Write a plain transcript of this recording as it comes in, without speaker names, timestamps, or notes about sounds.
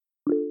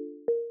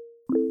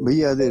But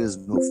yeah, there is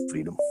no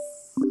freedom.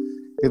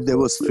 If there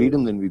was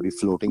freedom, then we'd be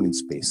floating in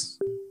space.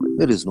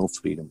 There is no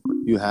freedom.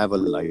 You have a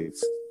life.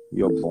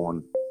 You're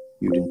born.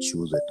 You didn't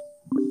choose it.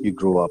 You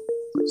grow up,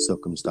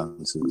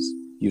 circumstances.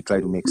 You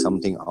try to make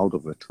something out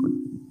of it.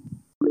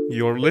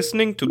 You're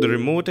listening to the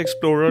Remote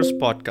Explorers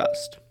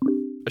podcast,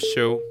 a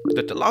show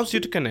that allows you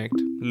to connect,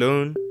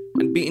 learn,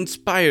 and be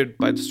inspired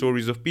by the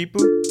stories of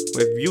people who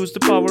have used the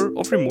power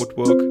of remote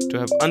work to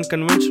have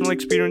unconventional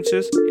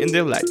experiences in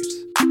their lives.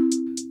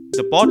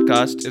 The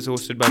podcast is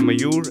hosted by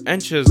Mayur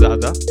and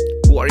Shehzada,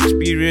 who are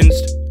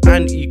experienced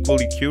and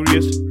equally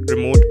curious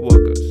remote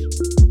workers.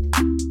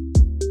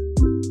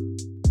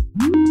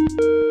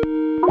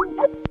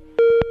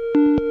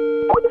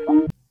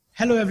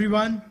 Hello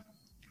everyone,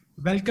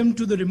 welcome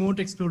to the Remote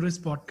Explorers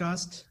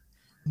podcast.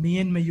 Me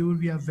and Mayur,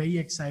 we are very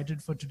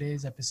excited for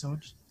today's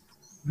episode.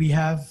 We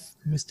have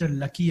Mr.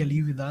 Lucky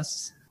Ali with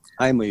us.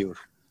 Hi, Mayur.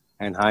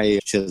 And hi,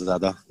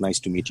 Shehzada. Nice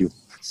to meet you.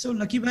 So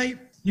Lucky bhai,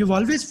 you've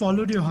always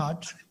followed your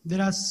heart. There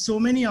are so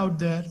many out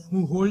there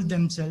who hold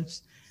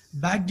themselves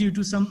back due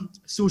to some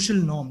social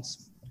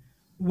norms.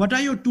 What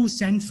are your 2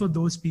 cents for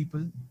those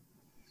people?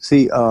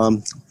 See,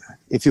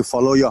 if you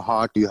follow your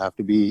heart, you have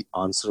to be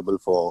answerable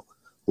for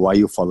why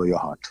you follow your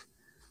heart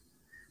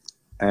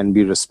and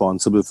be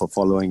responsible for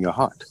following your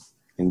heart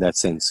in that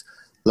sense.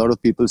 A lot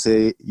of people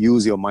say,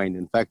 use your mind.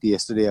 In fact,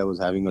 yesterday I was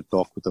having a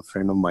talk with a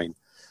friend of mine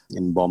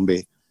in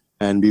Bombay,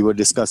 and we were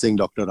discussing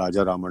Dr.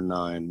 Raja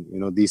Ramanna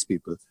and, these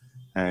people.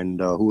 And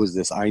who was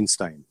this?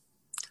 Einstein.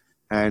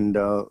 And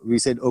we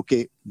said,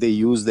 okay, they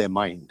use their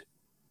mind.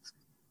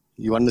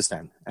 You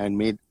understand? And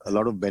made a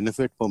lot of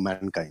benefit for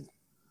mankind,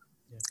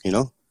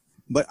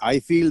 But I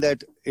feel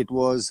that it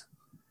was,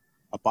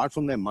 apart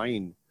from their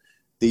mind,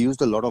 they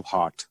used a lot of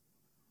heart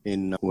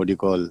in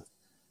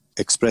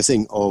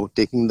expressing or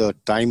taking the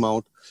time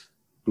out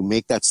to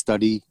make that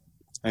study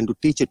and to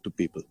teach it to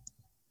people.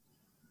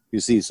 You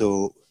see,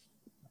 so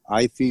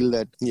I feel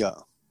that,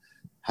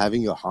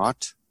 having your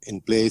heart in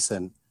place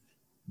and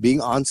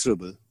being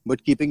answerable,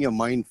 but keeping your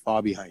mind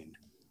far behind.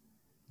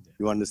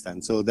 You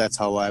understand? So that's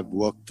how I've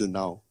worked till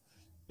now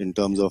in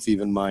terms of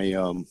even my,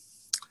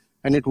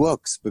 and it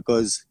works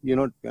because,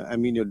 you're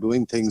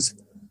doing things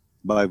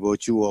by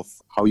virtue of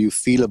how you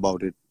feel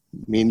about it,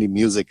 mainly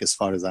music as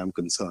far as I'm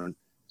concerned.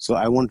 So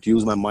I won't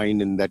use my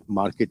mind in that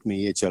market mein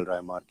ye chal raha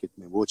hai, market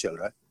mein wo chal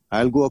raha hai.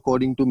 I'll go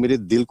according to mere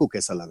dil ko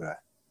kaisa lag raha hai.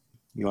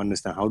 You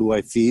understand? How do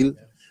I feel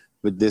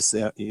with this,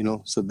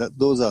 so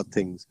those are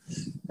things.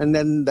 And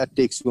then that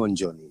takes you on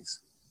journeys,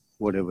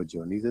 whatever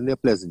journeys, and they're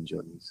pleasant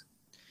journeys.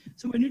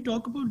 So when you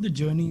talk about the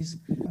journeys,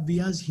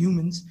 we as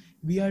humans,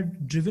 we are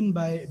driven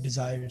by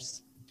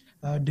desires.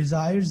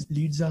 Desires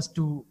leads us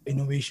to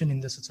innovation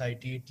in the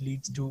society. It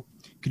leads to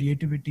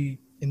creativity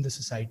in the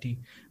society.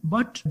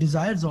 But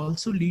desires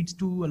also leads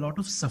to a lot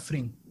of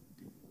suffering.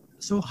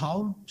 So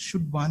how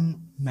should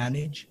one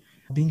manage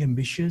being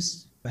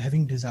ambitious,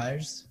 having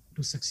desires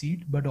to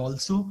succeed, but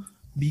also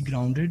be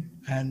grounded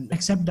and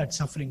accept that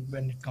suffering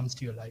when it comes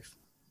to your life?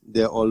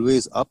 There are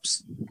always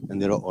ups and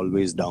there are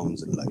always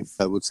downs in life.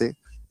 I would say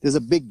there's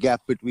a big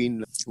gap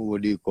between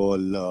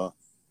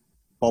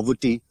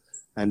poverty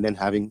and then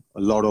having a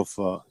lot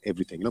of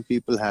everything.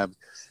 People have,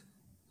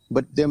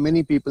 but there are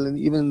many people, and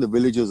even in the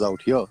villages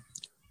out here,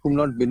 who've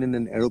not been in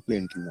an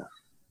aeroplane till now.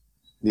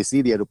 They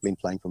see the aeroplane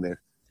flying from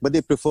there, but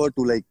they prefer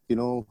to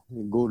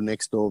go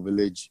next door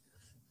village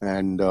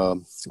and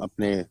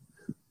apne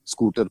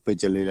scooter pe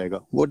chale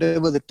jayega,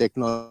 whatever the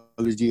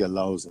technology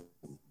allows.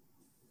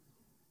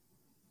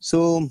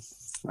 So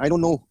I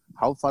don't know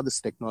how far this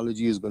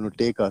technology is going to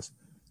take us,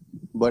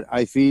 but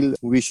I feel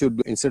we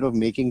should, instead of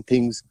making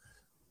things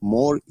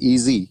more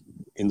easy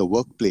in the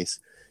workplace,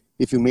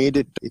 if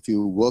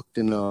you worked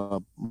in a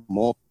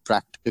more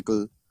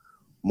practical,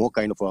 more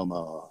kind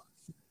of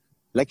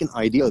like an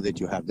idea that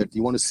you have, that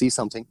you want to see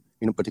something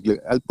in a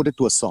particular, I'll put it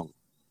to a song.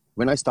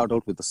 When I start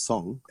out with a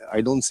song,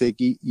 I don't say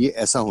ki ye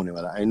aisa hone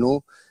wala. I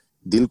know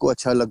dil ko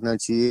acha lagna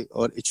chahiye,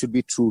 or it should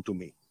be true to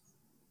me.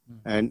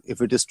 And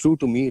if it is true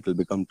to me, it will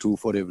become true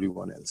for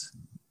everyone else.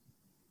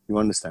 You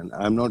understand?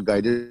 I'm not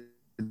guided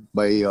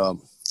by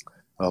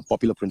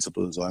popular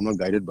principles, or I'm not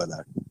guided by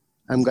that.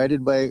 I'm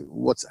guided by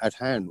what's at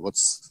hand,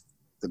 what's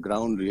the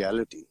ground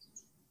reality,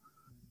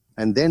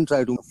 and then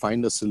try to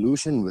find a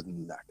solution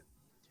within that.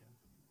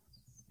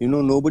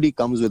 Nobody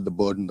comes with the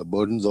burden. The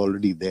burden's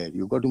already there.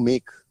 You've got to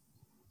make,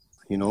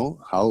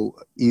 how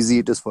easy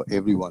it is for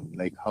everyone.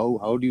 Like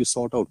how do you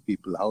sort out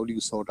people? How do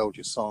you sort out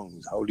your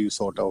songs? How do you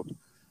sort out,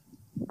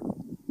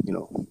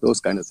 those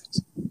kind of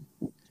things.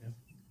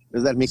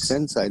 Does that make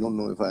sense? I don't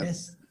know if I...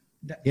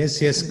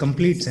 Yes,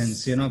 complete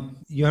sense.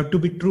 You have to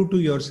be true to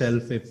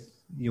yourself if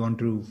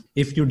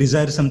you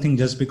desire something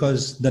just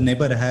because the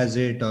neighbor has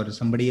it or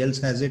somebody else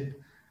has it.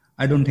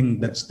 I don't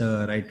think that's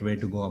the right way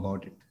to go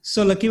about it.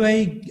 So Lucky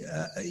bhai,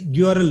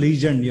 you are a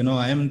legend.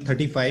 I am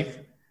 35.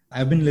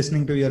 I've been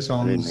listening to your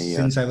songs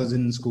since I was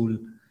in school.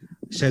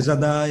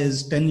 Shehzada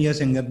is 10 years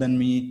younger than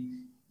me.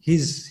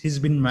 He's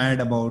been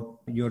mad about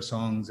your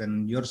songs,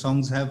 and your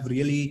songs have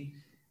really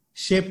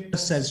shaped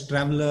us as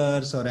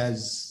travelers or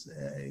as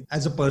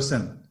a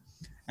person.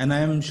 And I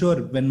am sure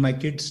when my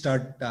kids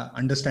start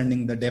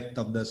understanding the depth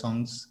of the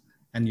songs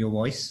and your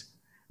voice,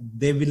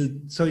 they will.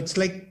 So it's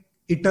like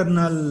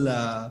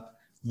eternal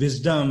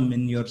wisdom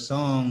in your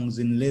songs,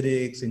 in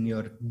lyrics, in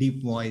your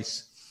deep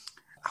voice.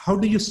 How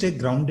do you stay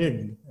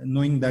grounded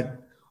knowing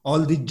that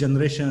all these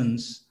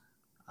generations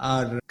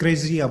are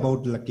crazy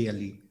about Lucky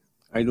Ali?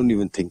 I don't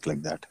even think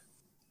like that.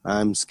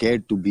 I'm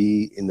scared to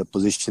be in the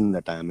position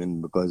that I'm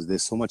in because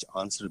there's so much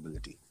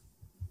answerability.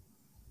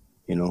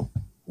 You know,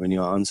 when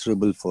you're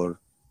answerable for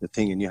the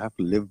thing and you have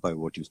to live by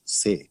what you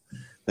say.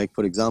 Like,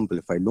 for example,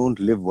 if I don't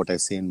live what I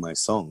say in my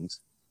songs,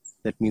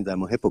 that means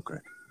I'm a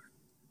hypocrite.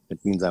 It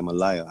means I'm a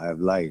liar. I have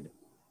lied.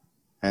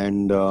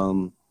 And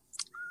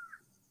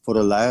for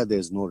a liar,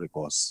 there's no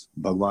recourse.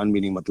 Bhagwan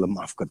meaning matlab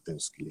maaf karte hain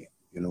uske liye.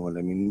 You know what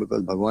I mean?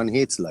 Because Bhagwan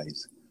hates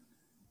lies.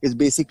 It's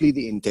basically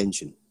the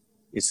intention.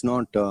 It's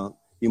not,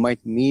 you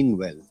might mean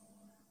well,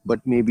 but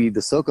maybe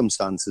the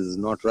circumstances is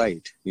not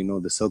right. You know,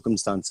 the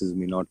circumstances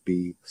may not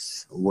be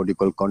what you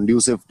call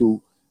conducive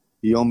to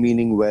your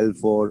meaning well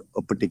for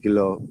a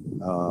particular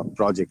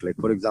project. Like,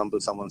 for example,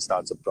 someone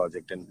starts a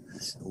project and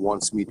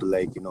wants me to,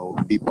 like, you know,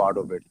 be part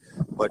of it,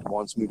 but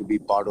wants me to be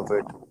part of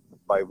it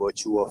by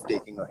virtue of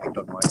taking a hit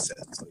on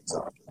myself, for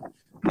example.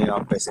 नहीं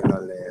आप पैसे ना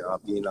लें,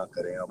 आप ये ना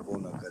करें, आप वो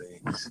ना करें,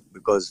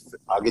 because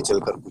आगे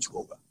चलकर कुछ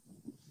होगा.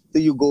 So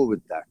you go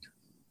with that.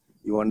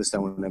 You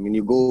understand what I mean?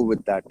 You go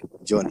with that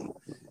journey.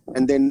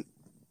 And then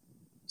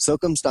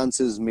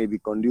circumstances may be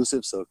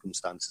conducive,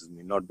 circumstances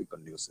may not be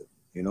conducive,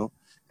 you know?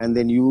 And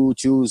then you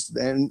choose,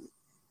 then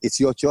it's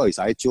your choice.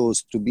 I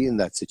chose to be in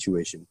that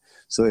situation.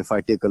 So if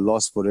I take a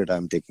loss for it,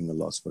 I'm taking a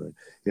loss for it.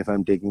 If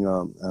I'm taking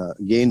a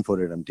gain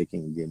for it, I'm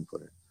taking a gain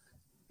for it.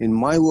 In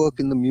my work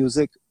in the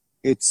music,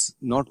 it's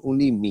not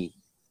only me,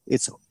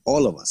 it's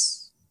all of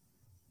us.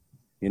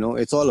 You know,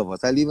 it's all of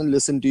us. I'll even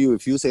listen to you.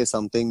 If you say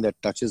something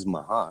that touches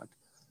my heart,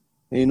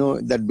 you know,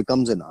 that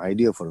becomes an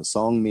idea for a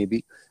song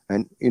maybe.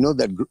 And, you know,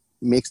 that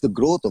makes the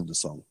growth of the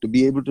song. To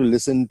be able to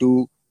listen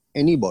to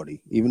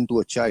anybody, even to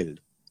a child,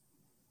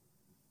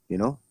 you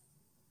know.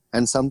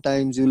 And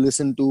sometimes you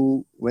listen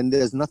to when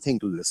there's nothing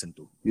to listen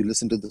to. You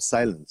listen to the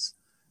silence.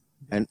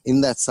 And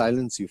in that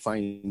silence you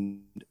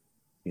find,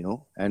 you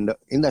know, and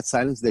in that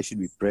silence there should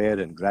be prayer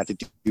and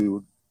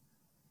gratitude.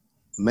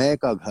 Main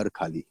ka ghar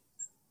khali.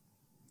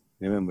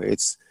 Remember,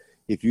 it's,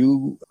 if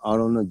you are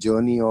on a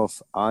journey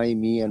of I,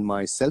 me and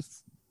myself,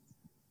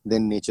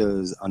 then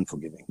nature is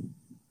unforgiving.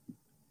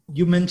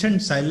 You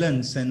mentioned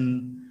silence,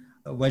 and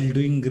while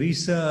doing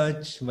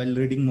research, while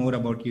reading more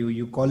about you,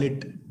 you call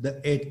it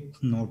the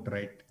eighth note,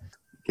 right?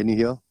 Can you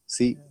hear?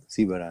 See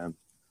where I am.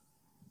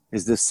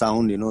 It's this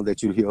sound, you know,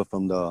 that you hear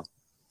from the,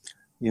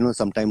 you know,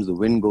 sometimes the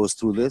wind goes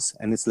through this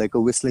and it's like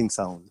a whistling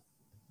sound.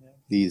 Yeah.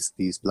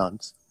 These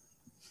plants,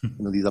 you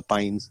know, these are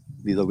pines,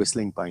 these are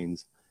whistling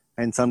pines.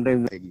 And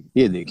sometimes, like,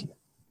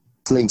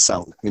 whistling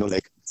sound, you know,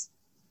 like,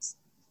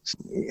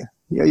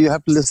 yeah, you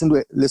have to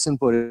listen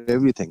for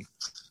everything.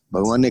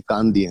 Bhagwan ne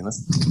kaan diye na,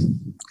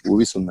 wo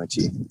bhi sunna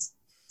chahiye.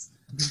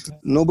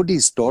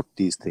 Nobody's taught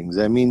these things.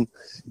 I mean,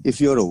 if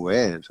you're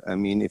aware, I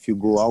mean, if you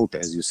go out,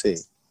 as you say,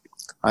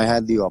 I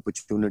had the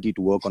opportunity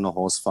to work on a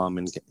horse farm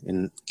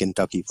in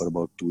Kentucky for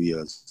about 2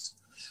 years.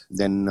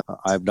 Then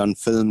I've done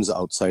films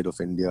outside of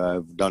India.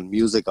 I've done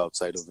music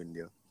outside of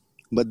India.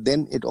 But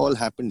then it all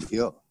happened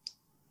here.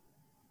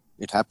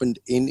 It happened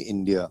in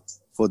India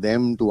for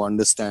them to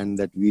understand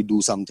that we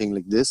do something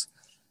like this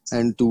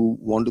and to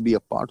want to be a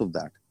part of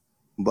that.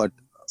 But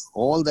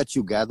all that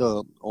you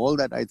gather, all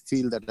that I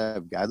feel that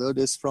I've gathered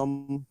is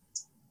from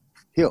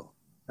here.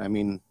 I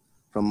mean,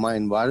 from my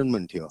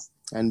environment here.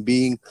 And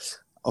being,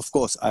 of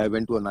course, I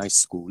went to a nice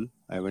school.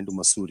 I went to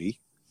Mussoorie,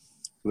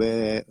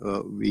 where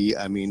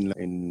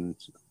in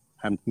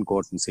Hampton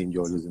Court in St.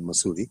 George's in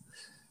Mussoorie.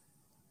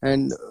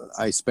 And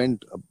I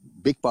spent a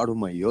big part of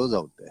my years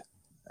out there.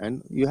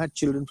 And you had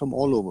children from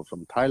all over,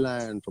 from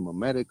Thailand, from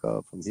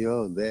America, from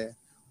here, there,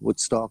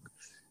 Woodstock.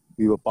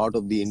 We were part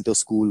of the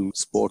inter-school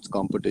sports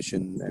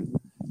competition. And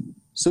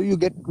so you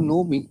get to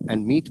know me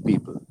and meet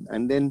people.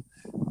 And then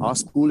our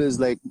school is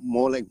like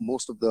more like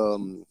most of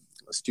the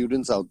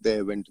students out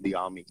there went to the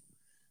army.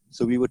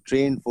 So we were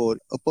trained for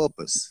a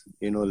purpose,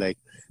 you know, like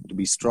to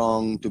be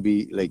strong, to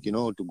be like, you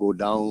know, to go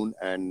down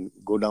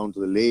to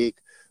the lake,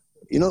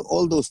 you know,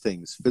 all those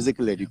things,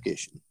 physical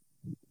education.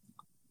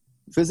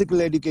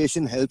 Physical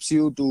education helps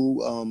you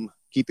to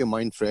keep your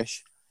mind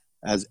fresh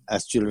as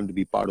children, to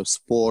be part of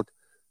sport,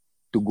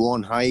 to go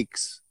on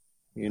hikes,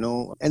 you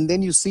know. And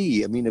then you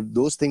see, I mean, if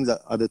those things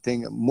are the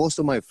thing, most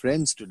of my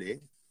friends today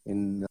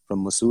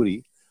from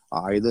Mussoorie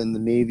are either in the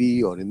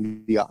Navy or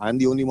in the, I'm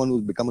the only one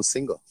who's become a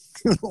singer.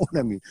 You know what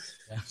I mean?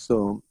 Yeah.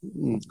 So,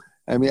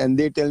 I mean, and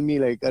they tell me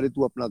like, "Arey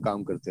tu apna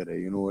kaam karte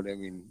rahe," you know what I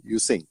mean? You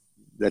sing.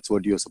 That's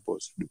what you're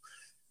supposed to do.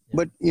 Yeah.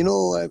 But, you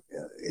know,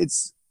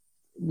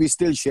 we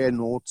still share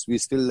notes. We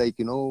still, like,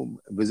 you know,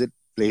 visit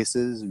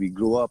places. We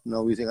grow up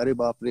now. We say, "Arey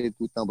baap re,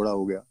 tu itna bada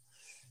ho gaya."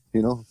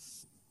 You know,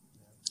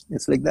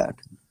 it's like that.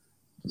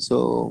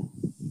 So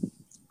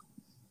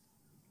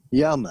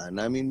Yeah, man.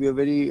 I mean,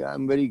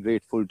 I'm very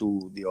grateful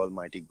to the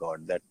Almighty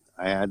God that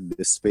I had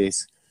this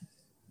space.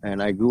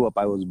 And I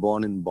was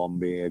born in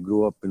Bombay. I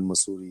grew up in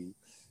Missouri.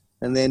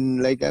 And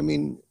then, like, I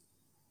mean,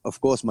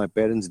 of course, my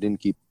parents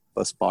didn't keep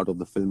us part of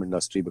the film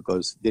industry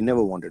because they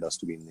never wanted us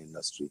to be in the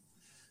industry.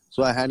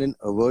 So I had an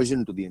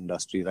aversion to the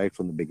industry right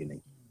from the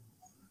beginning.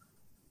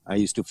 I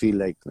used to feel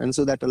like, and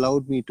so that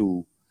allowed me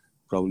to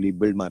probably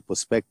build my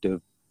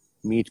perspective,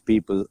 meet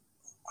people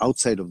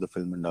outside of the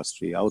film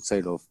industry,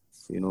 outside of,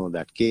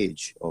 that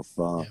cage of,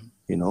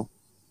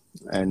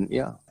 and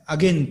yeah.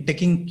 Again,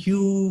 taking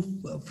cue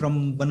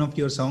from one of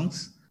your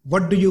songs,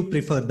 what do you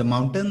prefer, the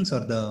mountains or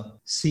the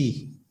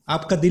sea?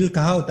 आपका दिल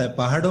कहाँ होता है,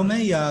 पहाड़ों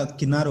में या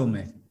किनारों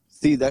में?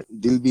 See, that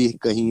dil bhi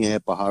kahin hai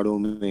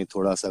pahadon mein,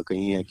 thoda sa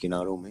kahin hai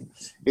kinaron mein,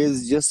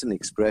 is just an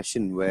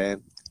expression where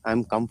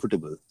I'm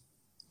comfortable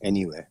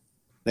anywhere.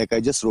 Like I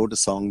just wrote a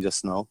song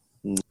just now,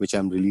 which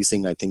I'm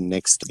releasing, I think,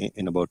 next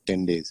in about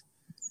 10 days.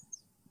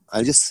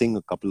 I'll just sing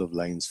a couple of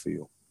lines for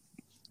you.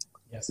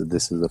 Yes. So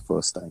this is the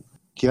first time.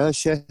 क्या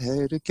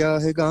शहर क्या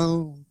है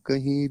गाँव,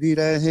 कहीं भी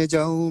रह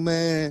जाऊं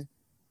मैं,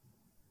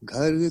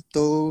 घर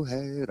तो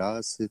है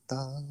रास्ता,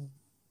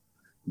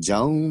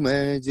 जाऊं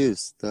मैं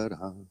जिस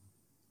तरह,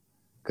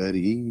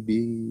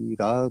 करीबी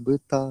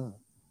राबता.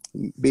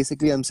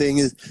 Basically I'm saying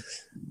is,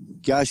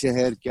 क्या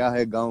शहर क्या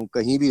है गाँव,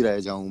 कहीं भी रह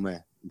जाऊं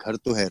मैं, घर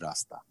तो है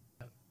रास्ता,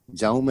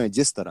 जाऊं मैं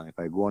जिस तरह. If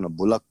I go on a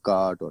bullock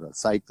cart or a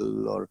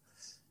cycle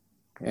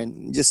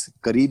and just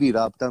करीबी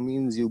राबता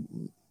means you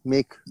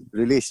make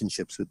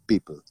relationships with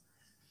people.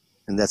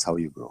 And that's how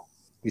you grow.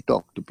 You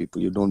talk to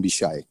people. You don't be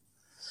shy.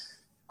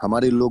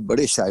 हमारे लोग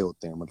बड़े shy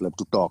होते हैं, मतलब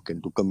to talk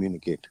and to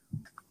communicate.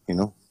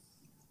 Yeah.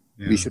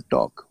 We should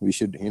talk. We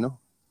should,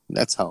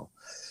 that's how.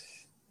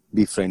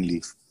 Be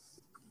friendly.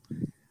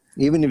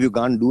 Even if you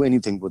can't do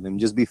anything for them,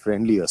 just be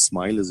friendly. A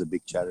smile is a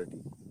big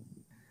charity.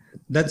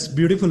 That's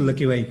beautiful,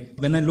 Lucky Bhai.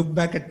 When I look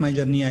back at my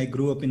journey, I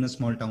grew up in a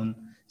small town.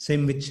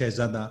 Same with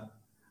Shehzada.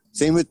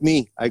 Same with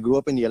me. I grew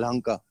up in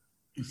Yelahanka.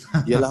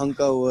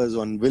 Yelahanka was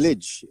on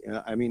village.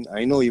 I mean,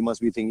 I know you must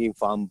be thinking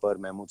farm per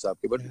Mahmood Saab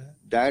ke, but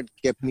dad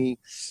kept me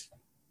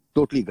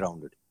totally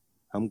grounded.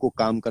 हमको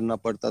काम करना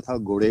पड़ता था,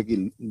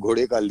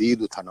 घोड़े का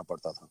लीद उठाना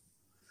पड़ता था.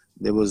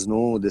 There was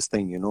no this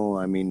thing,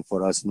 I mean,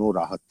 for us, no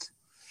rahat.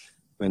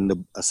 When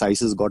the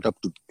assizes got up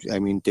to,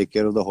 take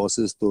care of the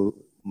horses, so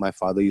my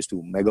father used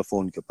to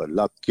megaphone ke par,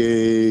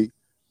 Lucky,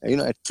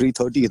 at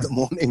 3:30 in the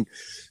morning.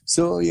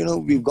 So,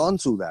 we've gone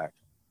through that.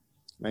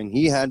 And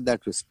he had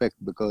that respect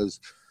because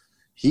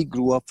he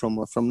grew up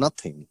from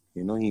nothing.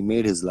 He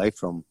made his life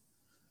from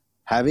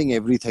having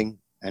everything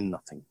and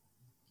nothing,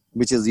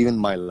 which is even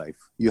my life.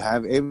 You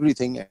have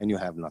everything and you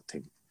have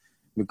nothing.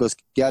 Because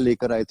क्या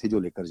लेकर आए थे जो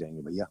लेकर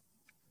जाएंगे भैया?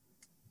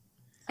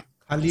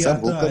 खाली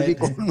सब होकर भी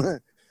कौन?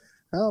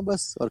 हाँ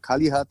बस, और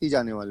खाली हाथ ही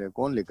जाने वाले हैं,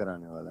 कौन लेकर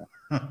आने वाला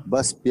है?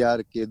 बस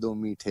प्यार के दो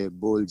मीठे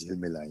बोल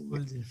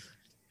झिलमिलाएंगे.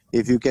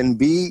 If you can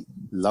be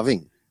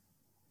loving,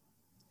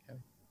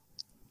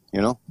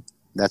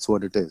 that's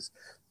what it is.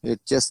 It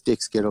just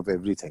takes care of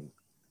everything.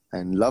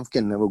 And love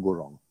can never go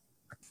wrong.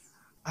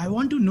 I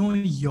want to know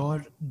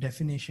your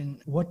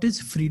definition. What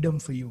is freedom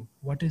for you?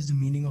 What is the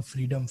meaning of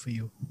freedom for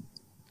you?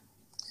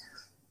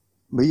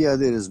 Bhaiya,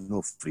 there is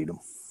no freedom.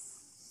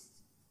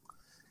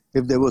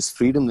 If there was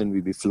freedom, then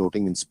we'd be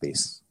floating in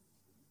space.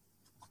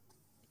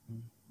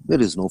 There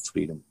is no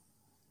freedom.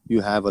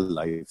 You have a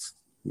life.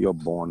 You're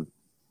born.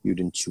 You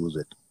didn't choose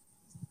it.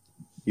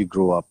 You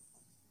grow up,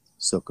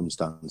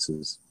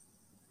 circumstances.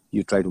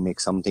 You try to make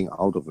something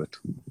out of it.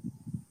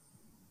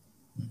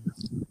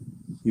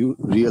 You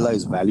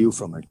realize value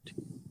from it.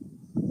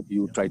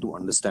 You try to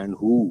understand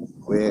who,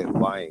 where,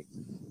 why.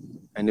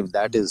 And if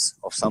that is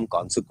of some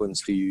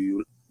consequence to you,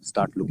 you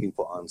start looking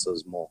for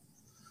answers more.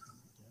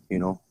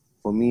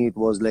 For me, it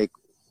was like,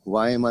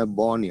 why am I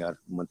born here?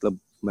 Matlab,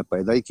 main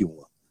paida hi kyun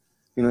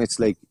hua? It's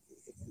like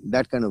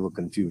that kind of a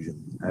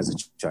confusion as a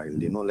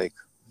child, like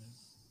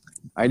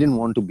I didn't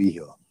want to be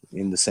here,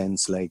 in the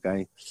sense like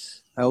I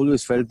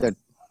always felt that,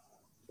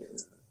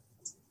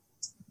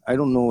 I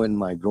don't know, in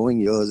my growing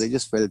years, I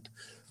just felt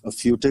a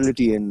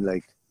futility in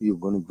like, you're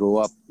going to grow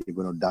up, you're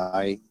going to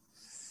die.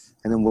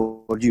 And then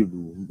what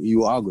do?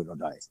 You are going to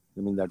die.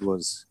 I mean,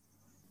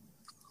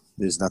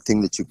 there's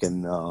nothing that you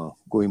can,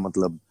 koi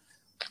matlab,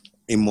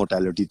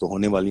 immortality to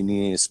hone wali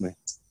nahi hai isme.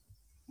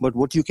 But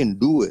what you can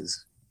do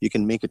is, you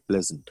can make it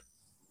pleasant.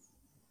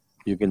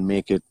 You can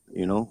make it,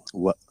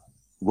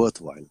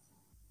 worthwhile.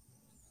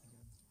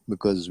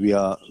 Because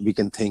we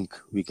can think,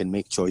 we can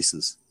make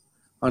choices.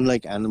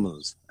 Unlike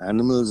animals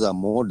are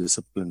more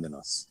disciplined than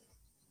us.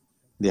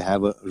 They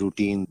have a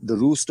routine. The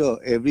rooster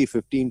every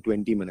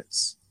 15-20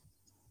 minutes,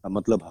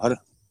 matlab har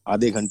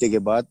आधे घंटे के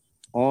बाद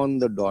on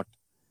the dot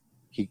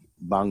he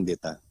बांग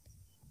देता है.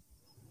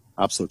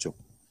 आप सोचो.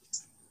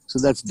 So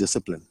that's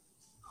discipline.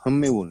 हम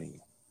में वो नहीं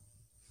है.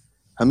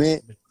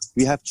 हमें,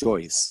 we have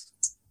choice,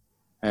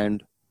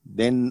 and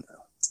then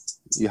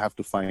you have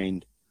to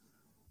find,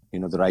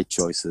 the right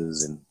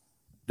choices, and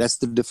that's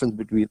the difference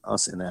between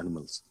us and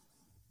animals.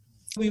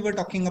 We were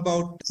talking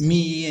about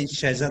me and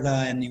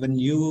Shehzada and even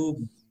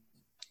you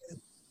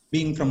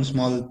being from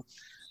small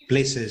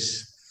places.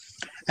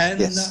 And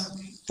Yes.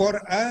 For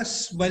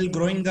us, while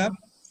growing up,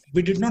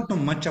 we did not know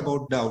much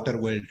about the outer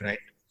world, right?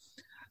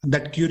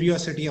 That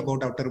curiosity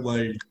about outer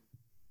world.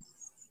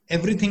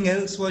 Everything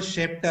else was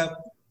shaped up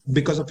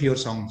because of your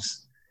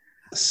songs.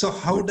 So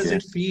how does Okay.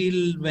 it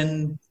feel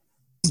when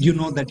you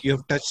know that you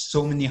have touched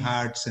so many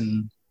hearts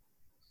and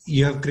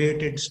you have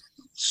created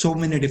so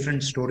many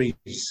different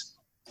stories?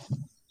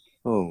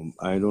 Oh,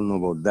 I don't know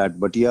about that,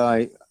 but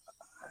yeah,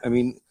 I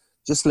mean,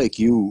 just like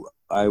you,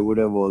 I would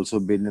have also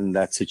been in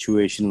that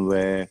situation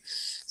where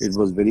it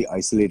was very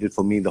isolated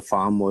for me. The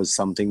farm was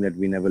something that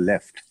we never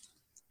left.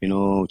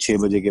 6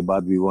 baje ke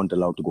baad we weren't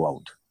allowed to go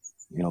out.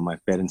 My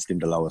parents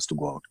didn't allow us to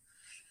go out.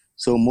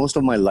 So most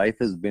of my life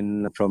has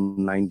been from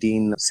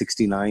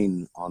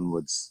 1969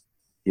 onwards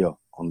here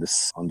on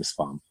this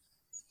farm.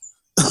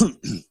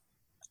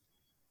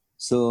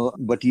 So,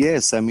 but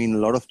yes, I mean,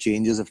 a lot of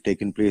changes have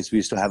taken place.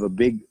 We have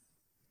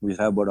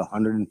about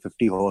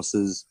 150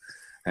 horses,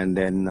 and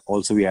then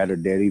also we had a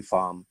dairy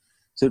farm.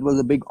 So it was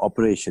a big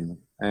operation.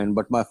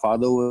 But my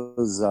father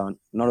was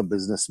not a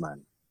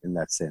businessman in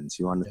that sense.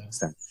 You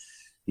understand?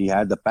 He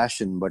had the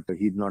passion, but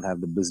he did not have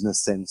the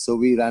business sense. So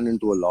we ran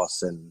into a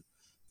loss, and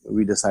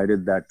we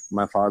decided that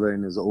my father,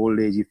 in his old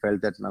age, he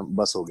felt that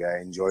bus ho gaya.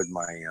 I enjoyed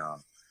my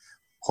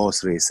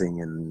horse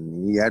racing,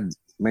 and he had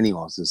many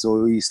horses.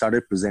 So he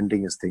started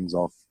presenting his things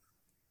off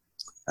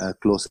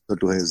closer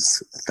to his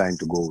time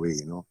to go away.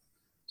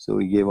 So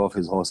he gave off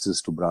his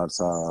horses to Brar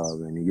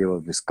Sahab, and he gave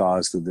off his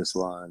cars to this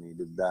one. He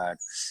did that.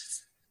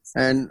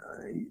 And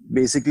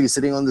basically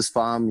sitting on this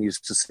farm, he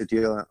used to sit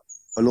here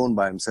alone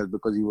by himself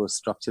because he was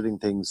structuring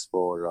things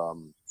for,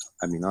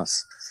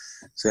 us.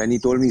 So, and he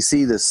told me,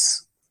 see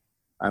this,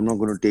 I'm not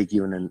going to take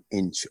even an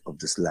inch of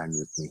this land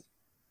with me.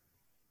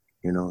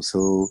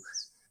 So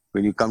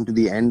when you come to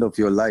the end of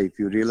your life,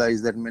 you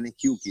realize that maine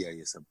kyun kiya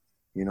ye sab?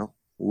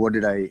 What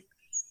did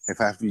if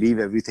I have to leave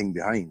everything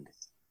behind,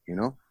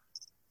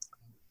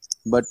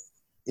 But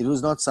it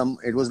was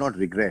not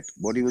regret.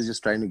 What he was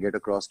just trying to get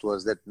across to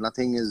us that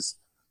nothing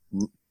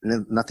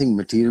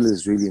material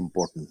is really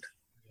important.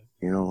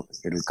 It'll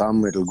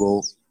come, it'll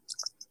go,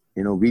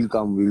 we'll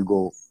come, we'll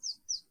go.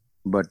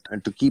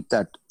 And to keep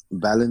that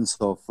balance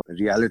of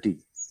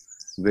reality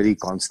very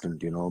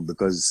constant,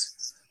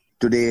 because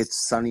today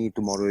it's sunny,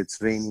 tomorrow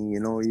it's rainy,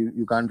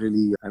 you can't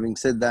really, having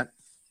said that,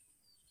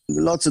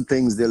 lots of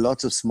things, there are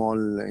lots of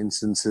small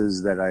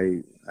instances that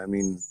I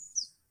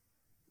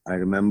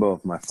remember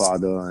of my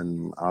father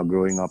and our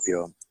growing up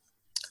here.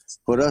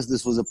 For us,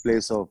 this was a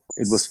place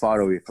it was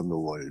far away from the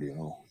world,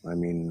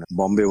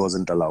 Bombay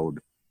wasn't allowed.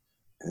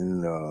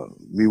 And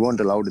we weren't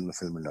allowed in the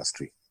film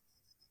industry.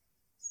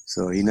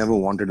 So he never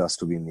wanted us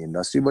to be in the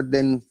industry. But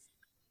then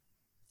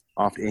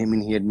after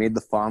he had made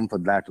the farm for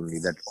that only,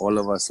 that all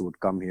of us would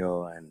come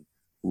here and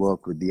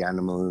work with the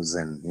animals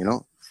and,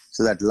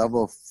 so that love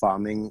of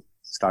farming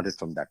started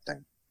from that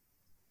time.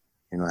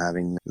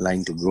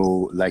 Liking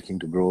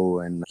to grow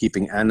and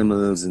keeping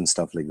animals and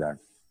stuff like that.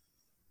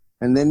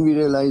 And then we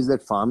realized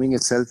that farming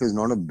itself is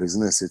not a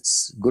business.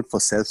 It's good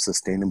for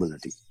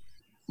self-sustainability.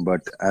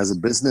 But as a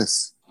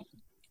business,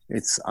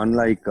 it's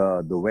unlike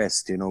the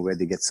West, where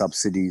they get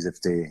subsidies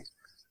if they,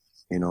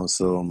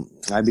 so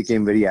I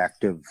became very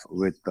active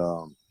with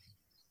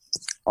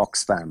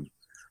Oxfam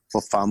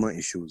for farmer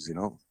issues,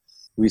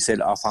 We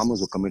said our farmers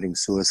were committing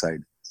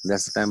suicide.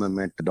 That's the time I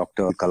met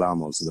Dr.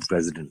 Kalam, also the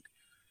president,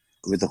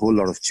 with a whole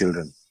lot of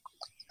children.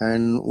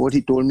 And what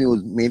he told me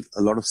made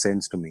a lot of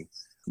sense to me.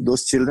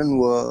 Those children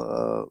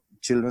were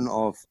children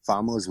of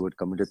farmers who had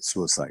committed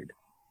suicide.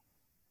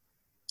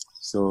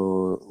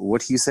 So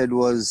what he said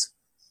was,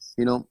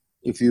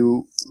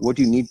 what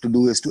you need to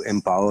do is to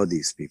empower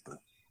these people,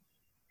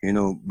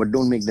 but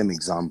don't make them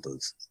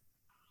examples.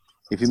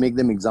 If you make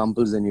them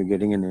examples, then you're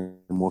getting an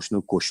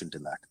emotional quotient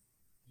in that.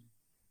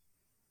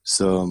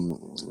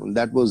 So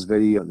that was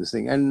very this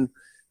thing. And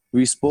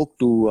we spoke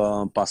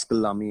to Pascal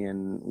Lamy,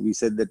 and we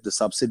said that the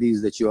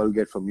subsidies that you all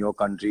get from your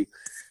country,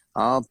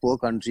 our poor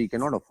country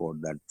cannot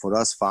afford that. For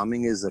us,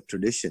 farming is a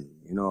tradition.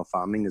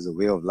 Farming is a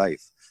way of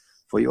life.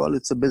 For you all,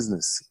 it's a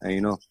business.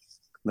 And,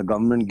 the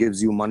government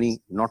gives you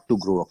money not to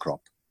grow a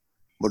crop.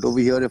 But over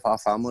here, if our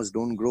farmers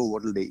don't grow,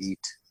 what will they eat?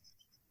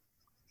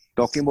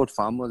 Talking about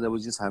farmers, I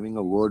was just having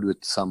a word with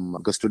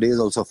because today is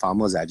also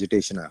farmers'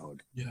 agitation, I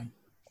heard. Yeah.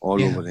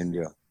 All over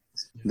India.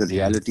 The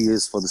reality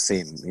is for the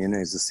same,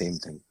 it's the same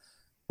thing.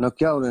 Now,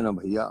 kya ho raha hai na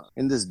bhaiya?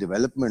 In this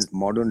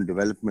modern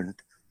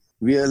development,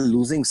 we are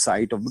losing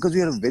sight of, because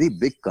we are a very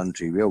big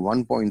country. We are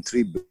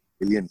 1.3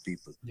 billion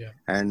people. Yeah.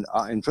 And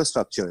our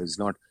infrastructure is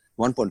not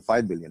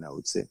 1.5 billion, I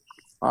would say.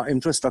 Our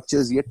infrastructure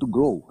is yet to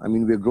grow.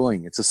 We're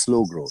growing. It's a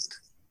slow growth.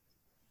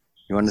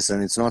 You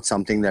understand? It's not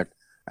something that,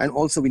 and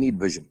also we need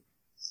vision.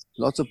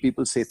 Lots of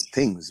people say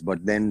things,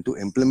 but then to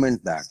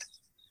implement that,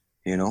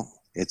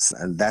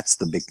 that's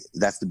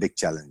the big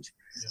challenge.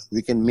 Yeah.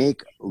 We can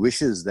make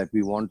wishes that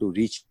we want to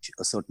reach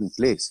a certain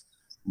place,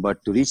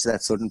 but to reach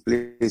that certain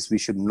place, we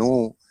should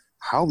know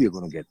how we're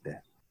going to get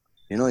there.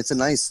 It's a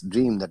nice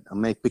dream that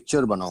I'm a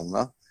picture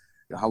banaunga,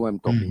 how I'm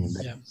talking in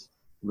that. Yeah.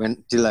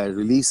 till I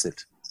release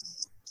it.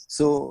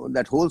 So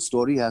that whole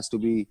story has to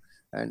be,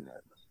 and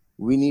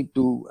we need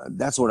to,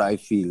 that's what I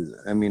feel.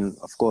 I mean,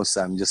 of course,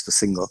 I'm just a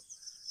singer,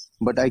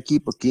 but I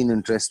keep a keen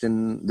interest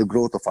in the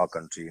growth of our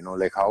country,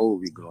 like how are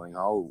we growing,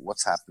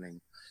 what's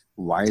happening,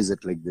 why is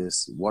it like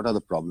this, what are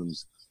the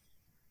problems?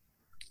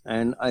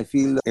 And I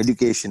feel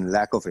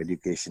lack of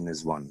education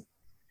is one,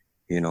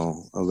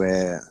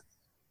 where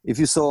if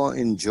you saw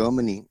in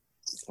Germany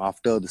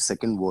after the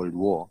Second World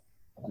War,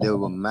 there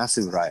were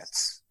massive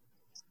riots,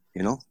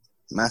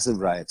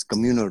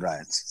 communal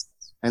riots.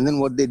 And then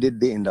what they did,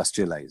 they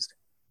industrialized.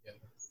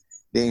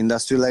 They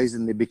industrialized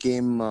and they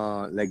became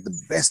like the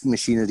best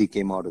machinery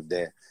came out of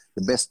there.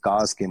 The best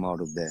cars came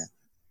out of there.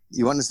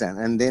 You understand?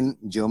 And then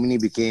Germany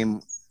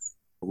became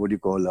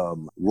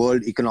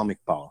world economic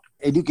power.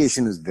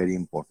 Education is very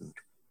important.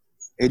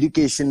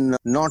 Education,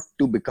 not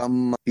to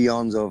become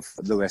peons of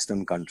the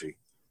Western country.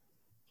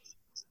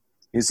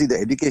 You see, the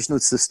educational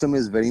system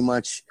is very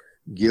much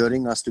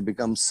gearing us to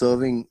become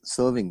serving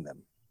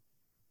them.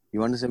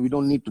 You understand? We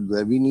don't need to do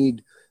that. We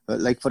need,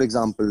 like for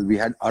example, we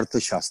had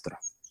Arthashastra.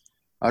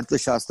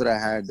 Arthashastra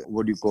had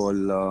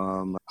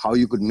how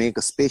you could make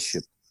a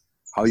spaceship,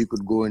 how you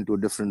could go into a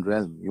different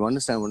realm. You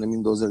understand what I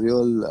mean? Those are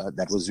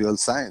that was real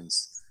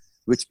science,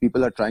 which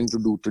people are trying to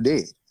do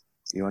today.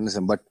 You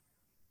understand? But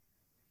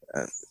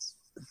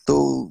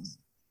so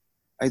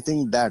I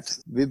think that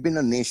we've been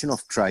a nation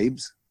of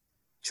tribes,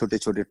 chote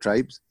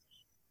tribes,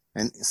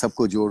 and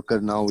sabko jod kar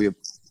now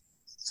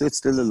so it's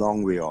still a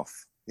long way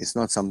off. It's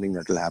not something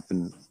that will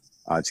happen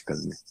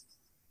aajkal mein.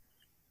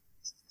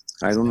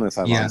 I don't know if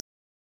I've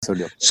answered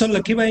you. So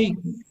Lucky bhai,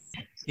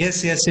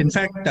 yes. In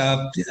fact,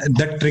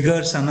 that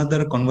triggers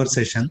another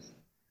conversation.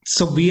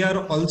 So we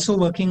are also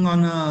working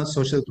on a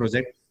social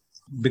project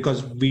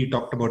because we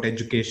talked about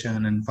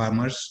education and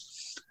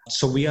farmers.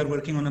 So we are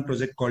working on a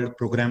project called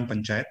Program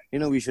Panchayat.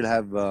 We should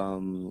have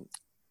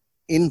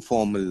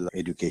informal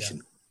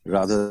education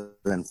rather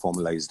than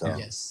formalized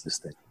this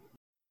thing.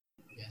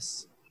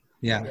 Yes.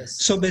 Yeah.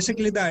 Yes. So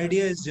basically the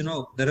idea is,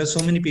 there are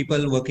so many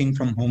people working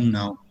from home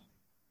now.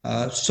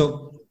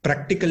 So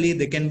practically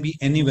they can be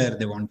anywhere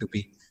they want to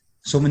be.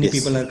 So many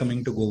people are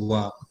coming to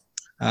Goa.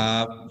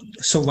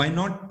 So why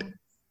not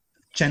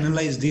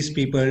channelize these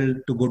people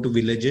to go to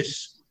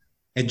villages,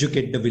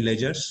 educate the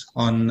villagers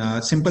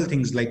on simple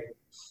things like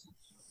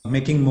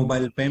making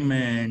mobile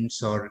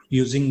payments or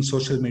using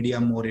social media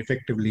more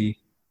effectively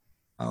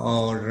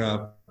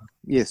or...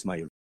 Yes,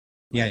 Mayur.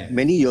 Yeah.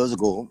 Many years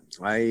ago,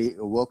 I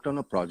worked on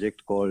a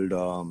project called,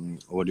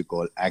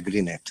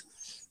 AgriNet.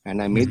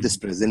 And I made this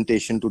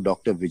presentation to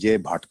Dr. Vijay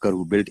Bhatkar,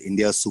 who built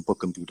India's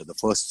supercomputer, the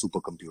first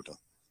supercomputer.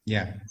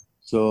 Yeah.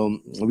 So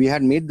we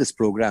had made this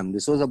program.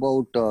 This was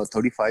about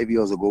 35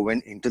 years ago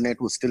when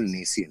internet was still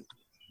nascent.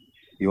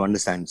 You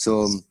understand?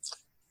 So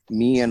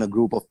me and a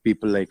group of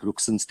people like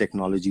Ruxan's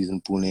Technologies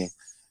in Pune,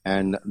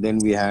 and then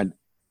we had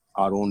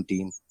our own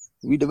team.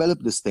 We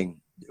developed this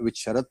thing,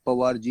 which Sharad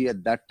Pawar ji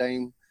at that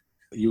time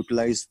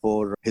utilized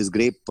for his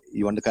grape,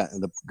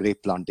 the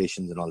grape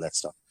plantations and all that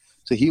stuff.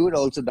 So he would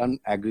also done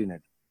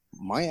AgriNet.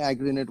 My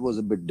AgriNet was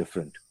a bit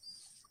different.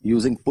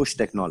 Using push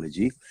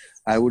technology,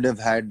 I would have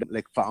had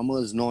like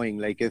farmers knowing,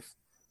 like if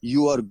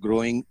you are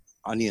growing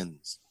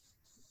onions,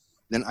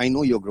 then I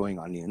know you're growing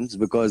onions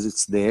because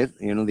it's there,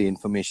 the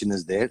information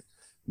is there,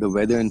 the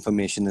weather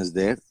information is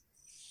there,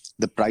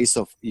 the price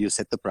you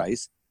set the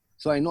price.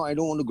 So I know I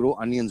don't want to grow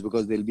onions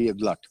because there'll be a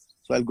glut.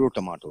 So I'll grow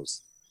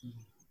tomatoes.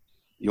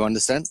 You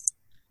understand?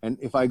 And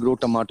if I grow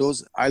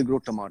tomatoes, I'll grow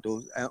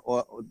tomatoes,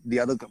 or the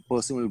other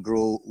person will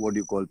grow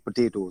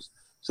potatoes.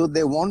 So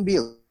there won't be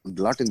a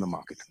glut in the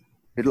market.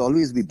 It'll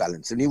always be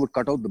balanced, and you would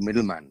cut out the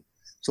middleman.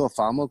 So a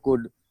farmer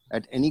could,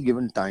 at any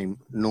given time,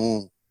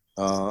 know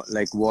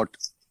like what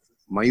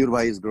Mayur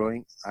Bhai is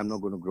growing. I'm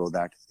not going to grow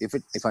that.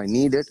 If I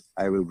need it,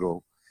 I will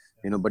grow.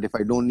 But if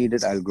I don't need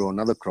it, I'll grow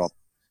another crop.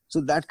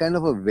 So that kind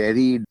of a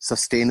varied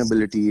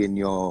sustainability in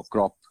your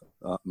crop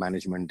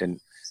management and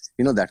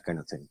that kind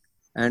of thing.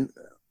 And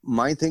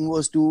my thing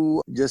was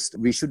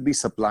we should be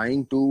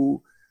supplying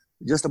to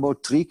just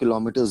about 3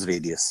 kilometers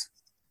radius,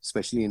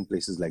 especially in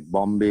places like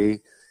Bombay,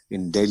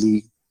 in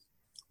Delhi,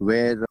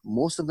 where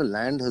most of the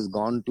land has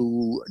gone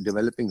to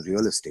developing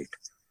real estate.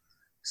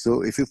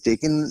 So if you've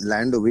taken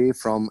land away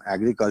from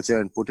agriculture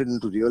and put it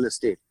into real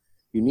estate,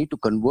 you need to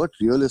convert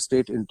real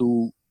estate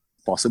into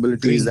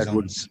possibilities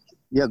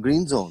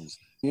green zones,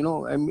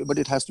 but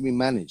it has to be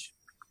managed.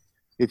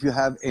 If you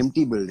have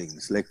empty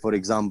buildings, like for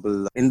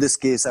example, in this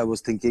case, I was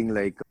thinking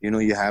like,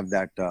 you have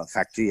that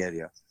factory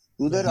area.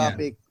 Udhar aap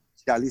ek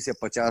 40 se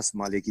 50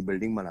 male ki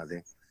building bana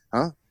de,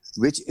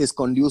 which is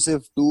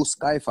conducive to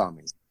sky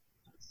farming.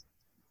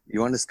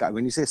 You understand?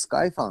 When you say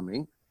sky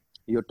farming,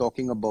 you're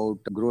talking about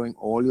growing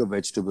all your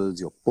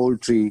vegetables, your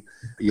poultry,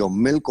 your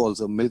milk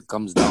also. Milk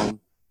comes down.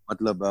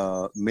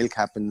 Milk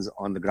happens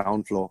on the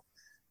ground floor.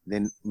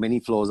 Then many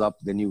floors up.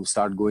 Then you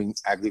start going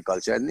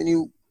agriculture. And then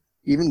you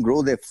even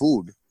grow their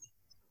food.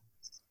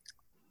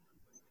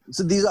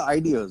 So these are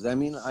ideas. I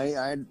mean, I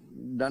had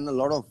done a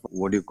lot of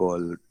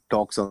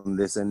talks on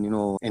this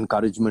and,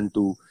 encouragement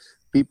to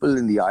people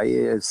in the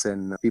IAS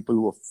and people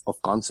who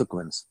of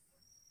consequence.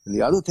 And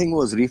the other thing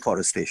was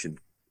reforestation.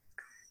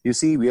 You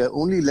see, we are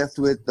only left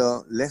with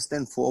less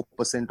than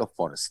 4% of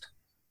forest.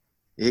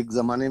 एक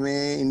ज़माने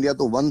में India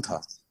तो 1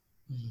 था,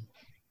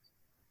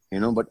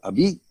 but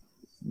अभी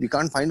we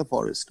can't find a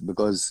forest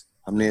because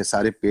हमने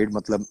सारे पेड़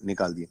मतलब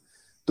निकाल दिए.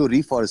 So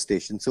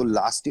reforestation. So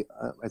last year,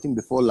 I think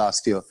before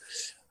last year,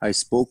 I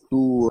spoke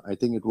to, I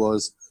think it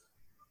was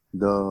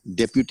the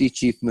Deputy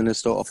Chief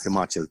Minister of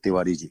Himachal,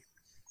 Tiwari ji.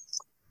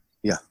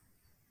 Yeah,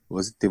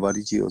 was it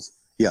Tiwari ji?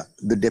 Yeah,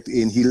 the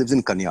deputy, and he lives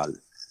in Kanyal.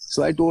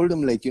 So I told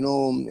him,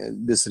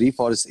 this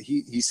reforest.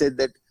 He said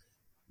that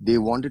they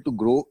wanted to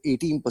grow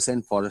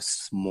 18%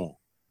 forests more.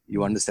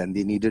 You understand?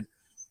 They needed.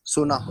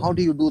 So now, how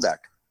do you do that?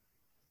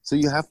 So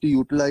you have to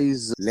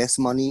utilize less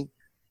money,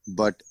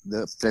 but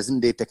the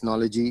present day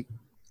technology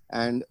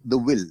and the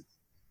will.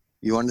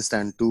 You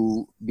understand,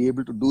 to be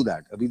able to do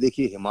that. अभी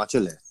देखिए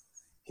हिमाचल है,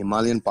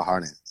 Himalayan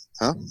पहाड़ है,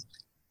 हाँ?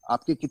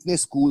 आपके कितने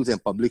schools हैं,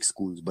 public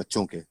schools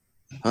बच्चों के,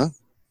 हाँ?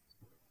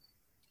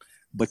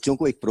 बच्चों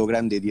को एक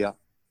program दे दिया,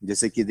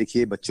 जैसे कि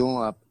देखिए बच्चों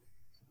आप,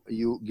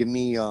 you give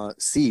me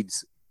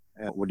seeds,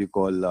 what do you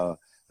call,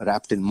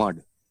 wrapped in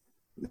mud.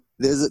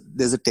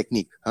 There's a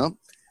technique, huh?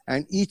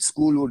 And each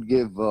school would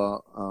give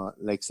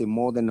say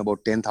more than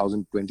about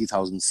 10,000,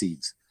 20,000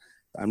 seeds.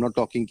 I'm not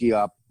talking कि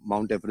आप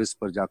Mount Everest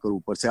पर जाकर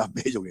ऊपर से आप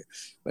भेजोगे,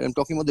 but I'm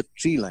talking about the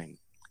tree line.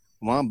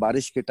 वहाँ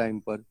बारिश के टाइम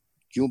पर,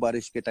 क्यों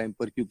बारिश के टाइम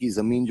पर? क्योंकि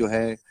जमीन जो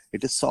है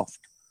it is soft,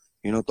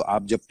 तो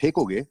आप जब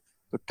फेंकोगे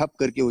तो ठप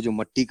करके वो जो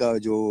मट्टी का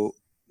जो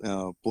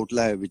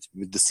पोटला है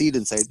with the seed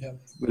inside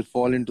will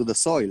fall into the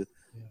soil,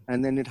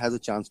 and then it has a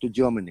chance to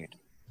germinate.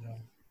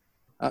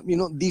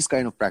 These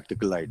kind of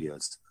practical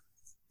ideas,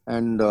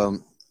 and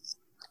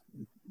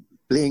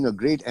putting a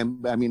great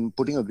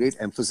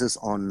emphasis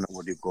on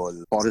what you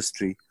call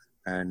forestry,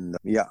 and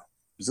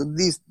so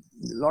these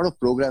lot of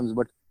programs.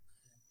 But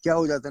क्या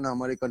हो जाता है ना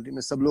हमारे country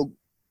में सब लोग,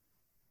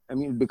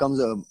 it becomes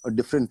a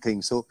different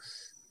thing. So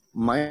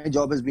my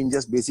job has been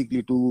just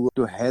basically to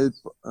help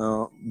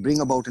bring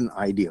about an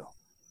idea,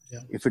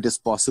 if it is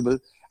possible,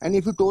 and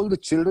if you told the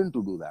children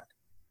to do that,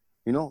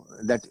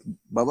 that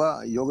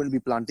Baba, you're going to be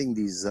planting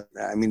these.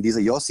 These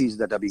are your seeds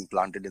that are being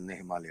planted in the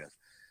Himalayas.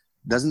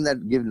 Doesn't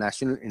that give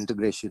national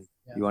integration?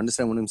 You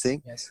understand what I'm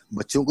saying? Yes.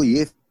 बच्चों को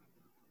ये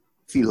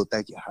feel होता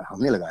है कि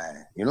हमने लगाया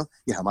है,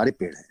 ये हमारे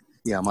पेड़ है,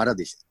 ये हमारा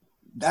देश है.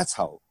 That's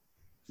how.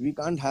 We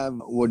can't have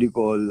what you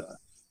call.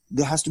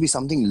 There has to be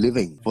something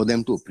living for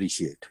them to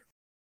appreciate.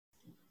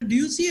 Do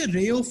you see a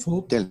ray of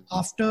hope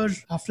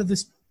after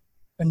this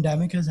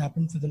pandemic has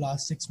happened for the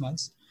last 6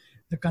 months?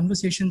 The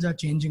conversations are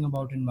changing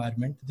about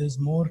environment. There's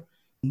more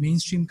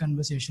mainstream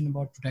conversation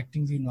about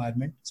protecting the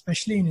environment,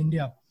 especially in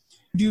India.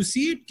 Do you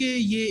see it कि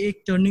ये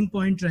एक turning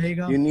point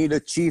रहेगा? You need a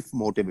chief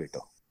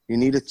motivator. You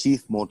need a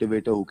chief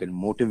motivator who can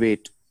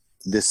motivate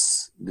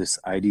this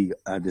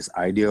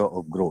idea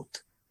of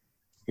growth.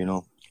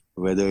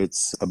 Whether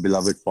it's a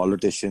beloved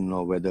politician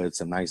or whether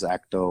it's a nice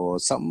actor or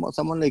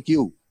someone like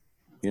you.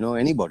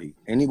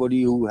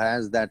 Anybody who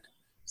has that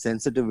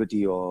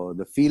sensitivity or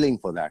the feeling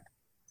for that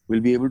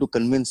will be able to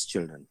convince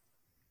children.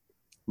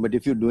 But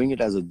if you're doing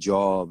it as a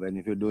job and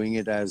if you're doing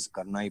it as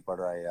करना ही पड़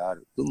रहा है यार,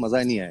 तो मजा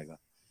ही नहीं आएगा.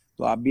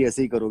 तो आप भी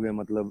ऐसे ही करोगे,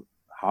 मतलब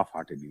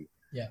half-heartedly.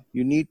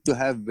 You need to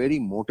have very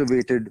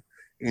motivated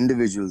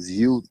individuals,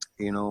 youth,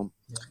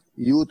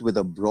 youth with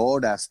a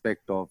broad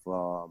aspect of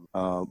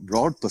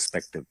broad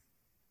perspective,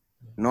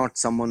 not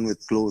someone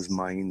with closed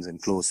minds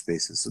and closed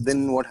spaces. So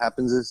then what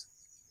happens is,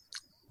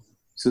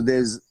 so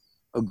there's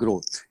a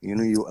growth,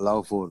 you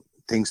allow for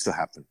things to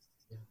happen.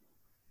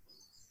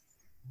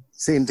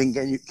 Same thing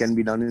can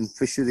be done in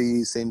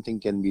fisheries, same thing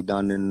can be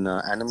done in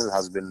animal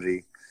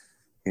husbandry,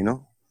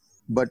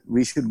 But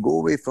we should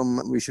move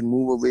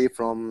away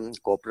from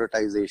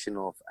corporatization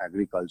of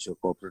agriculture,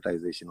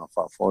 corporatization of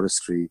our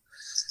forestry,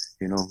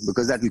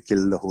 because that will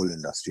kill the whole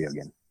industry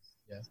again.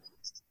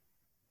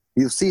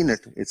 You've seen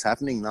it. It's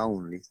happening now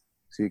only.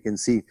 So you can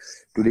see,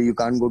 today you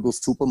can't go to a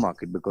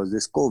supermarket because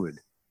there's COVID.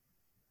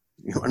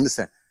 You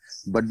understand?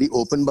 But the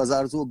open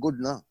bazaars were good,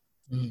 na?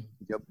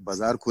 जब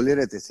बाजार खुले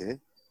रहते थे,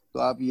 तो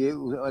आप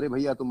अरे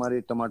भैया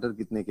तुम्हारे टमाटर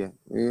कितने के?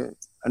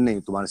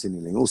 नहीं, तुम्हारे से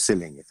नहीं लेंगे, उससे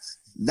लेंगे.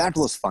 That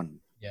was fun.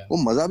 वो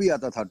मजा भी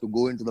आता था to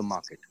go into the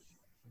market.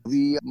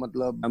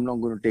 I'm not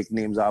going to take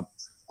names. आप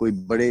कोई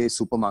बड़े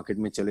supermarket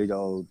में चले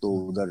जाओ तो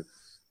उधर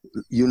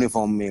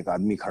यूनिफॉर्म में एक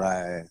आदमी खड़ा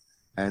है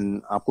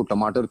and आपको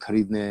टमाटर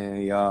खरीदने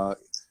हैं या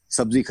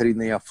सब्जी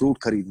खरीदने या फ्रूट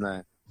खरीदना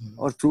है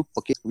और फ्रूट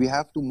पके. We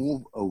have to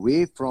move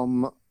away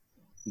from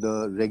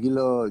the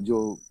regular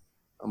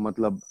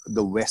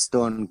the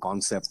Western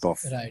concept of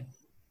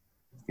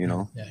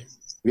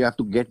we have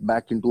to get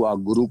back into our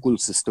Gurukul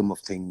system of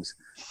things.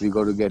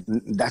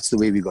 That's the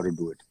way we got to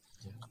do it.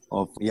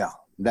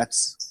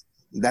 That's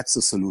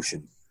the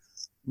solution.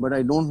 But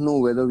I don't know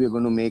whether we're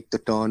going to make the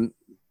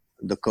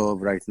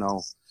curve right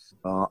now.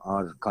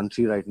 Our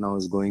country right now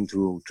is going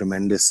through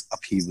tremendous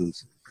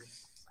upheavals.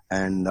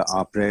 And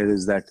our prayer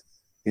is that,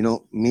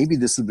 maybe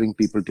this will bring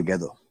people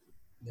together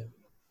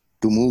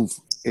to move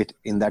it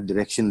in that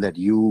direction that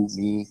you,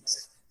 me,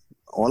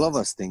 all of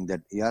us think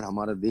that यार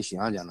हमारा देश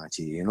यहाँ जाना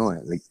चाहिए,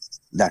 like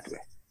that way.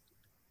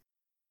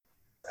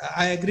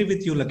 I agree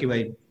with you, Lucky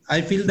Bhai.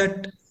 I feel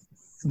that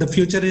the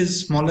future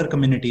is smaller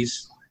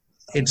communities.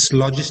 It's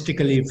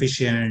logistically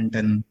efficient,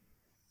 and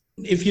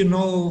if you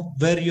know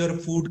where your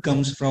food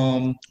comes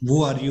from,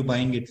 who are you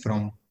buying it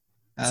from,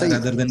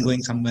 rather than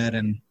going somewhere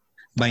and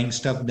buying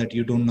stuff that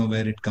you don't know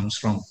where it comes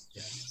from.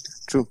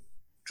 True.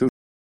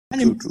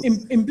 And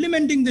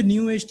implementing the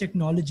new age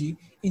technology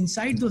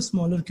inside those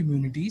smaller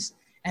communities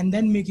and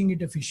then making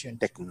it efficient.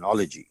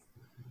 Technology.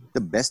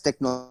 The best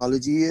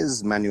technology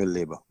is manual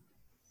labor.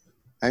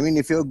 I mean,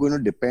 if you're going to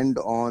depend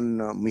on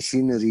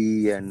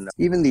machinery and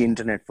even the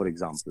internet, for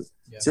example,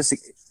 this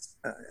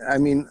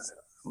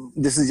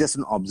is just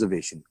an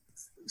observation.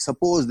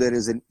 Suppose there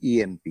is an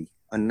EMP,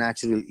 a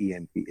natural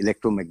EMP,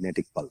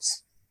 electromagnetic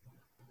pulse.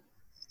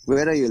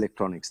 Where are your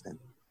electronics then?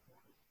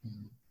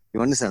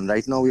 You understand?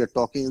 Right now we are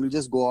talking, it will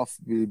just go off,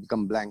 we will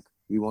become blank.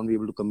 We won't be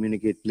able to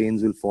communicate,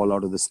 planes will fall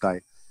out of the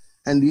sky.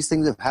 And these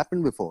things have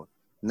happened before,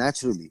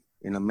 naturally.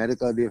 In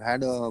America, they've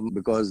had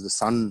because the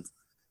sun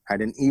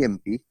had an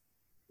EMP,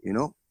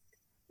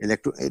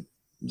 it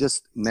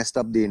just messed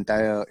up the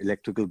entire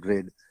electrical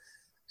grid.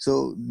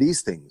 So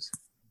these things,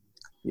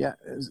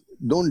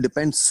 don't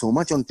depend so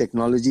much on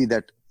technology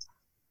that,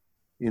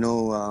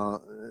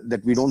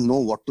 that we don't know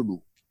what to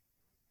do.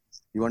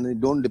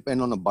 Don't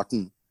depend on a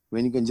button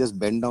when you can just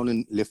bend down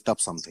and lift up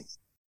something.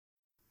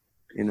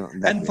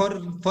 And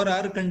for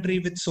our country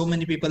with so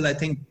many people, I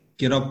think,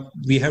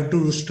 we have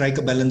to strike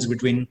a balance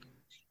between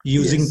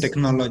using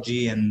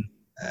technology and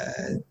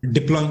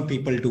deploying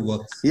people to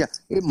work. Yeah,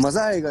 maza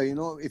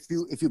aayega,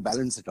 if you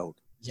balance it out.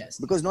 Yes.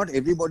 Because not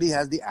everybody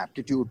has the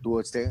aptitude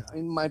towards it. I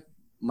mean,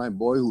 my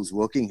boy who's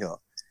working here,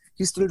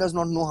 he still does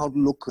not know how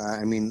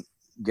to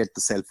get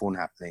the cell phone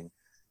happening.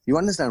 You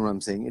understand what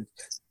I'm saying?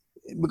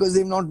 Because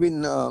they've not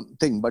been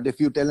thing. But if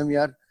you tell him,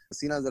 yaar,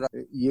 Sina zara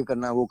ye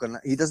karna, wo karna,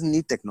 he doesn't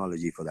need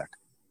technology for that.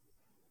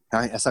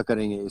 हाँ ऐसा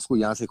करेंगे, इसको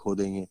यहाँ से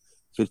खोदेंगे,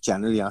 फिर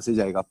channel यहाँ से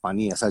जाएगा,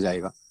 पानी ऐसा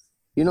जाएगा.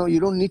 You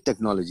don't need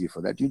technology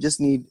for that. You just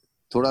need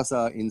थोड़ा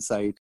सा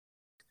insight,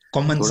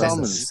 common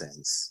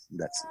sense.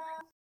 That's it.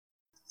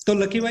 So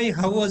Lucky Bhai,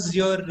 how was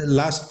your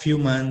last few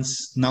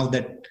months now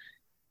that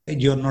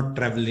you're not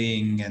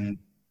traveling and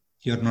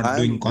you're not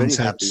doing concerts?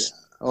 Very happy.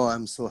 Oh,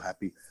 I'm so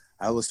happy.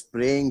 I was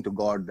praying to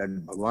God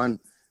that Bhagwan,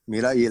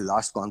 मेरा ये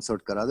last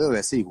concert करा दे,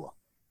 वैसे ही हुआ.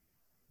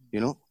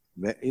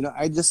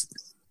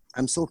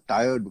 I'm so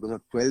tired because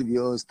of 12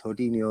 years,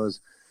 13 years,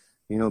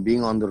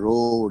 being on the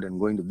road and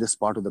going to this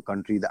part of the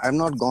country. I've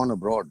not gone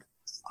abroad.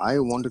 I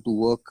wanted to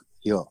work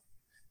here.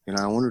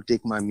 I want to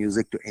take my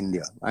music to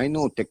India. I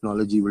know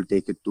technology will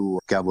take it to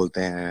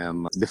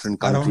different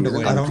countries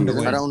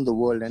around the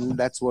world. And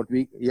that's what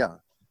we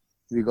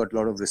got a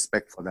lot of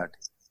respect for that.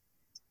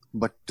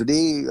 But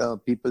today,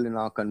 people in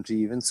our country,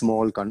 even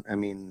small,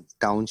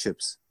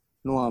 townships,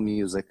 know our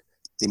music.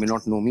 They may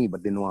not know me,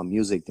 but they know our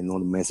music. They know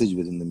the message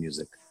within the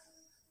music.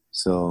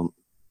 So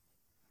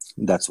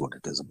that's what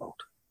it is about.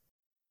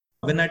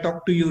 When I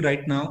talk to you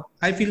right now,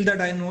 I feel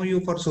that I know you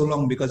for so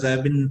long because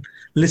I've been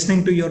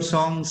listening to your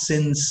songs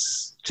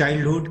since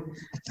childhood,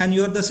 and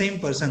you're the same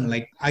person.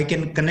 Like, I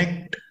can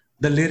connect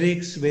the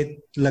lyrics with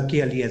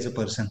Lucky Ali as a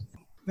person.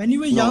 When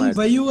you were young,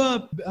 were you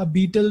a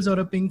Beatles or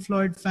a Pink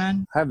Floyd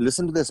fan? I've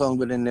listened to the song,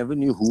 but I never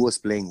knew who was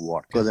playing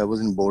what because I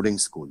was in boarding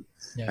school.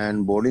 Yeah.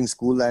 And boarding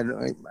school,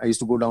 I used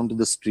to go down to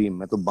the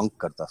stream. I to bunk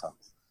karta tha,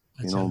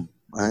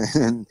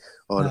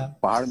 और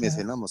पहाड़ में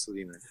थे ना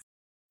मसूरी में.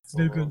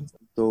 बिल्कुल.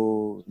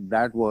 So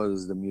that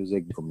was the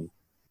music for me.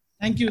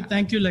 Thank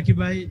you, Lucky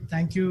Bhai.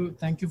 Thank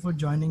you for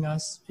joining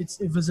us.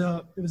 It was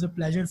a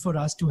pleasure for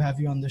us to have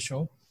you on the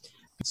show.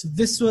 So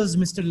this was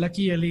Mr.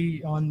 Lucky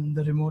Ali on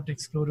the Remote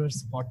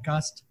Explorers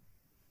podcast.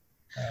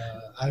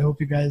 I hope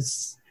you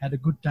guys had a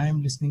good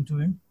time listening to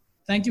him.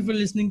 Thank you for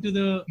listening to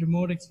the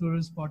Remote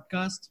Explorers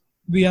podcast.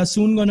 We are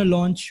soon going to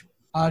launch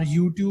our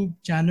YouTube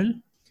channel.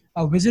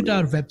 Visit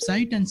our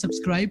website and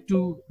subscribe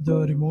to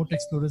the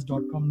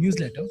remoteexplorers.com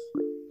newsletter.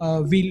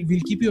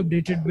 We'll keep you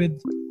updated with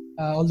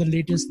all the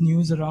latest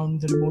news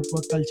around the remote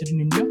work culture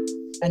in India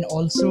and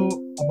also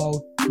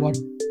about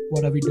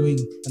what are we doing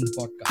on the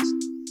podcast.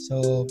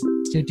 So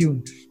stay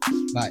tuned.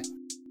 Bye.